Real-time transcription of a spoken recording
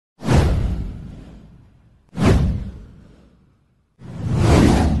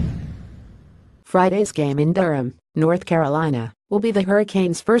Friday's game in Durham, North Carolina, will be the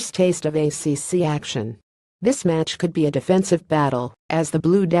Hurricanes' first taste of ACC action. This match could be a defensive battle, as the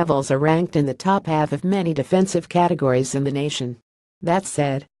Blue Devils are ranked in the top half of many defensive categories in the nation. That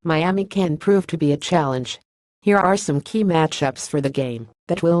said, Miami can prove to be a challenge. Here are some key matchups for the game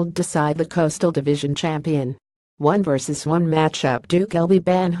that will decide the Coastal Division champion. 1 vs 1 matchup: Duke LB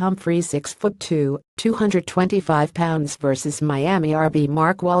Ben Humphrey 6'2", 225 pounds vs Miami RB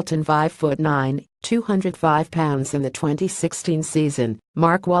Mark Walton 5'9", 205 pounds. In the 2016 season,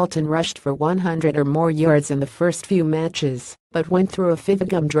 Mark Walton rushed for 100 or more yards in the first few matches, but went through a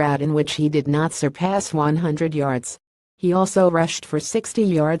fifth-game drought in which he did not surpass 100 yards. He also rushed for 60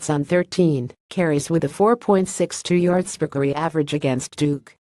 yards on 13 carries with a 4.62 yards per carry average against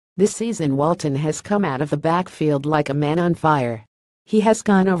Duke. This season Walton has come out of the backfield like a man on fire. He has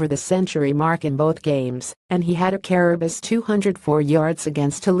gone over the century mark in both games, and he had a carabas 204 yards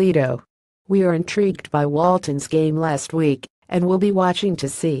against Toledo. We are intrigued by Walton's game last week, and will be watching to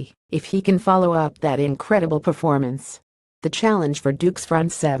see if he can follow up that incredible performance. The challenge for Duke's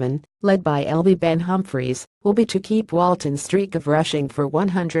front seven, led by LB Ben Humphreys, will be to keep Walton's streak of rushing for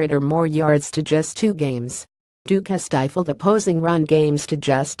 100 or more yards to just 2 games. Duke has stifled opposing run games to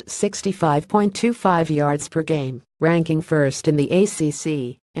just 65.25 yards per game, ranking first in the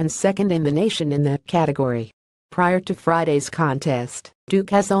ACC and second in the nation in that category. Prior to Friday's contest,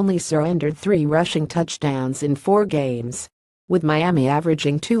 Duke has only surrendered 3 rushing touchdowns in 4 games. With Miami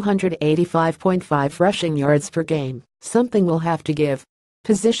averaging 285.5 rushing yards per game, something will have to give.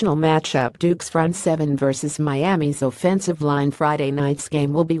 Positional matchup: Duke's front seven versus Miami's offensive line. Friday night's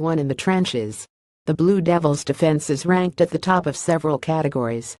game will be won in the trenches. The Blue Devils' defense is ranked at the top of several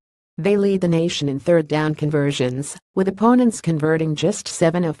categories. They lead the nation in third down conversions, with opponents converting just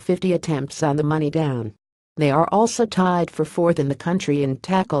 7 of 50 attempts on the money down. They are also tied for 4th in the country in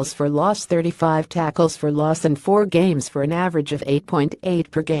tackles for loss, 35 tackles for loss in 4 games for an average of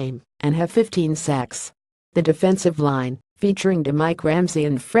 8.8 per game, and have 15 sacks. The defensive line, featuring DeMike Ramsey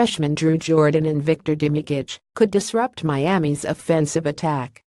and freshmen Drew Jordan and Victor Dimikic, could disrupt Miami's offensive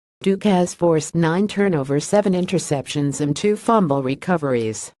attack. Duke has forced 9 turnovers, 7 interceptions and 2 fumble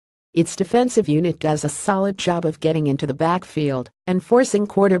recoveries. Its defensive unit does a solid job of getting into the backfield and forcing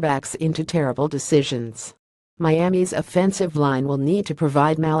quarterbacks into terrible decisions. Miami's offensive line will need to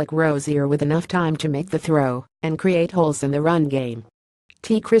provide Malik Rozier with enough time to make the throw and create holes in the run game.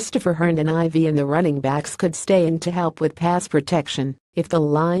 Christopher Herndon and the running backs could stay in to help with pass protection if the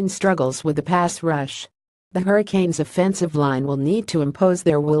line struggles with the pass rush. The Hurricanes' offensive line will need to impose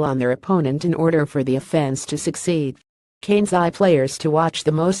their will on their opponent in order for the offense to succeed. Canes' eye players to watch: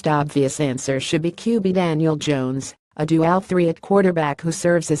 the most obvious answer should be QB Daniel Jones, a dual threat at quarterback who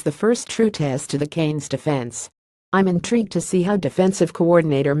serves as the first true test to the Canes' defense. I'm intrigued to see how defensive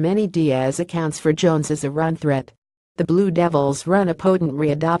coordinator Manny Diaz accounts for Jones as a run threat. The Blue Devils run a potent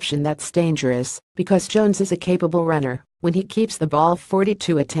readoption that's dangerous because Jones is a capable runner when he keeps the ball.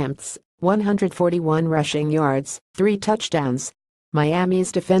 42 attempts, 141 rushing yards, 3 touchdowns.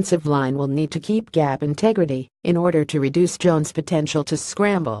 Miami's defensive line will need to keep gap integrity in order to reduce Jones' potential to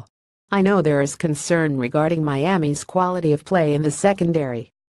scramble. I know there is concern regarding Miami's quality of play in the secondary.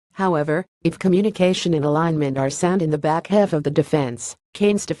 However, if communication and alignment are sound in the back half of the defense,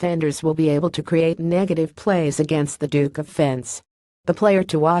 Canes defenders will be able to create negative plays against the Duke offense. The player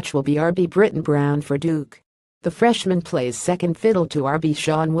to watch will be RB Britton Brown for Duke. The freshman plays second fiddle to RB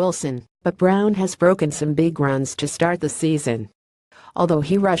Sean Wilson, but Brown has broken some big runs to start the season. Although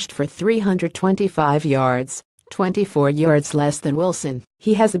he rushed for 325 yards, 24 yards less than Wilson,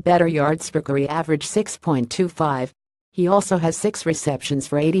 he has a better yards per carry average, 6.25. He also has 6 receptions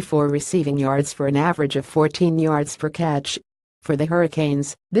for 84 receiving yards for an average of 14 yards per catch. For the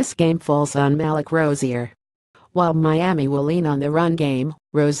Hurricanes, this game falls on Malik Rozier. While Miami will lean on the run game,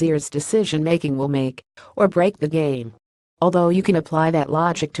 Rozier's decision-making will make or break the game. Although you can apply that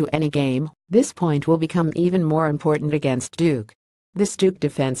logic to any game, this point will become even more important against Duke. This Duke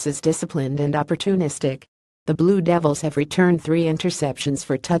defense is disciplined and opportunistic. The Blue Devils have returned 3 interceptions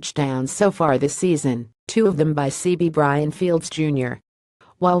for touchdowns so far this season, 2 of them by CB Brian Fields Jr.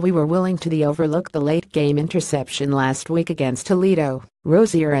 While we were willing to overlook the late-game interception last week against Toledo,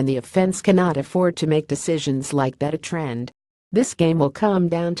 Rozier and the offense cannot afford to make decisions like that a trend. This game will come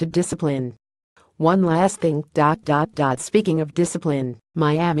down to discipline. One last thing: Speaking of discipline,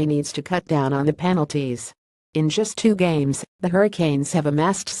 Miami needs to cut down on the penalties. In just 2 games, the Hurricanes have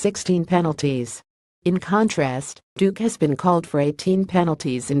amassed 16 penalties. In contrast, Duke has been called for 18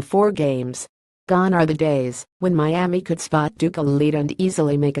 penalties in 4 games. Gone are the days when Miami could spot Duke a lead and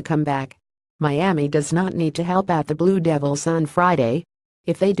easily make a comeback. Miami does not need to help out the Blue Devils on Friday.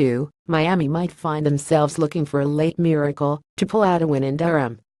 If they do, Miami might find themselves looking for a late miracle to pull out a win in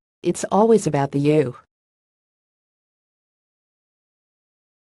Durham. It's always about the U.